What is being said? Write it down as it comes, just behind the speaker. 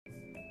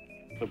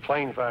The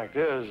plain fact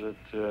is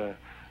that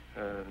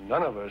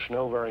none of us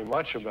know very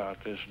much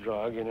about this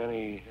drug in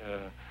any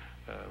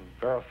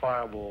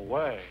verifiable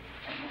way.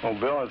 Well,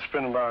 Bill, it's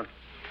been about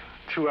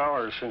 2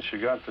 hours since you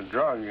got the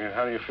drug.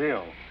 How do you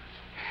feel?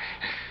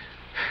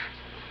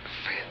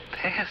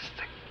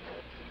 Fantastic.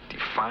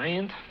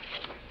 Defiant?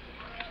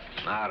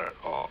 Not at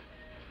all.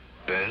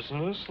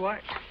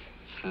 Businesslike?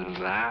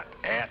 Not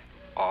at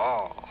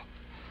all.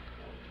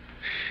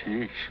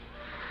 Sheesh.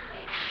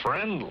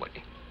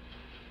 Friendly?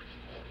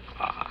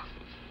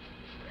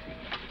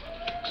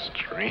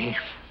 Extreme.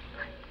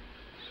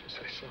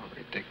 They sound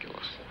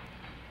ridiculous.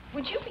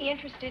 Would you be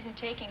interested in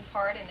taking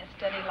part in a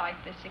study like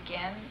this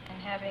again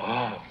and having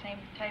the same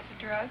type of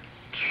drug?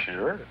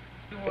 Sure.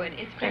 You would.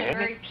 It's been a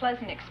very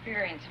pleasant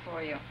experience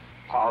for you.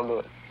 I'll do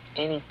it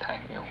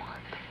anytime you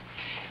want.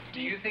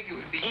 Do you think it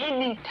would be...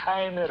 Any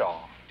time at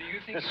all. Do you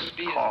think Just it would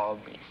be... call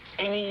me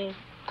any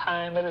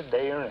time of the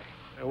day or night.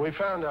 We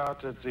found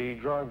out that the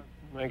drug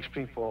makes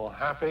people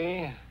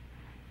happy,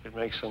 it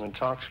makes them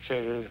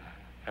intoxicated,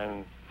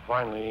 and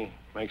finally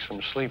makes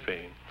them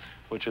sleepy,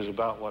 which is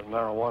about what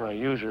marijuana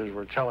users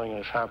were telling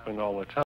us happened all the time.